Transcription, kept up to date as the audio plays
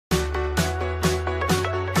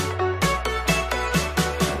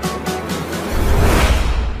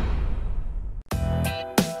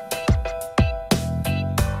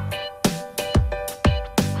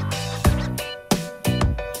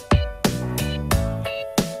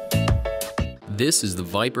This is the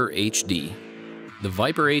Viper HD. The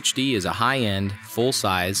Viper HD is a high-end,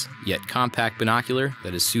 full-size, yet compact binocular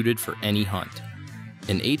that is suited for any hunt.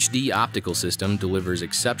 An HD optical system delivers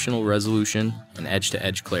exceptional resolution and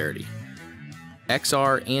edge-to-edge clarity.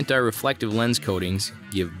 XR anti-reflective lens coatings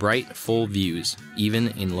give bright, full views, even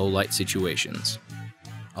in low-light situations.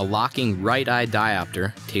 A locking right-eye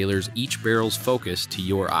diopter tailors each barrel's focus to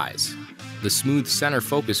your eyes. The smooth center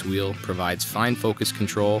focus wheel provides fine focus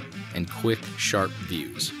control and quick, sharp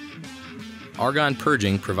views. Argon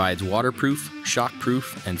purging provides waterproof,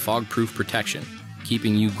 shockproof, and fog-proof protection,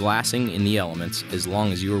 keeping you glassing in the elements as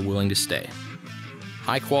long as you are willing to stay.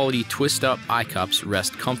 High-quality twist-up eye cups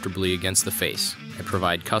rest comfortably against the face and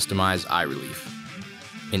provide customized eye relief.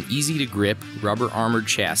 An easy-to-grip, rubber-armored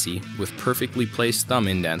chassis with perfectly placed thumb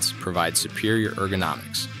indents provides superior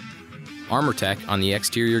ergonomics. ArmorTech on the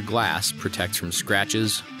exterior glass protects from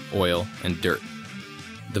scratches, oil, and dirt.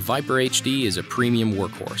 The Viper HD is a premium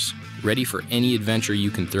workhorse, ready for any adventure you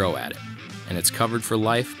can throw at it, and it's covered for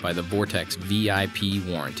life by the Vortex VIP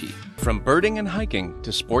warranty. From birding and hiking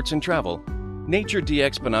to sports and travel, Nature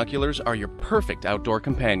DX binoculars are your perfect outdoor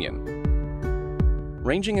companion.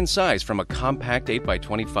 Ranging in size from a compact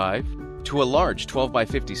 8x25 to a large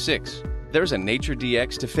 12x56, there's a Nature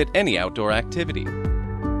DX to fit any outdoor activity.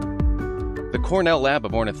 The Cornell Lab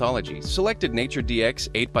of Ornithology selected Nature DX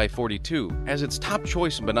 8x42 as its top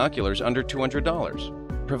choice in binoculars under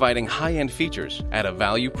 $200, providing high-end features at a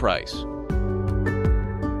value price.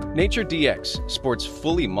 Nature DX sports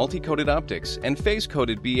fully multi-coated optics and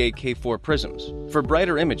phase-coated BA-K4 prisms for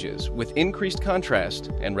brighter images with increased contrast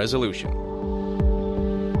and resolution.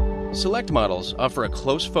 Select models offer a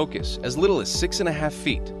close focus as little as 6.5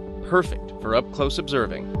 feet, perfect for up-close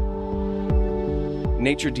observing.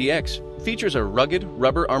 Nature DX features a rugged,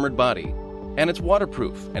 rubber-armored body, and it's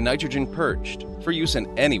waterproof and nitrogen-purged for use in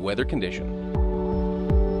any weather condition.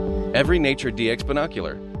 Every Nature DX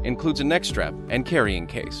binocular includes a neck strap and carrying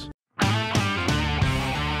case.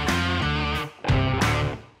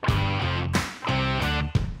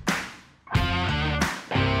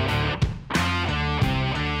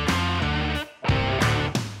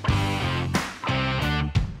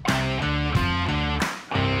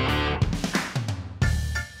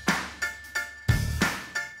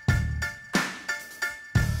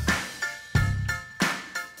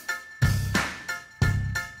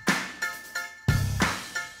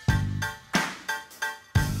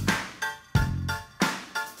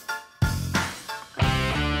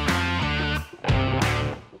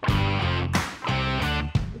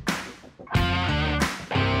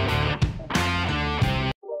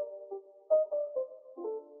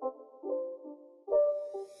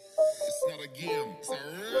 It's not a game, it's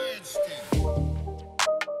a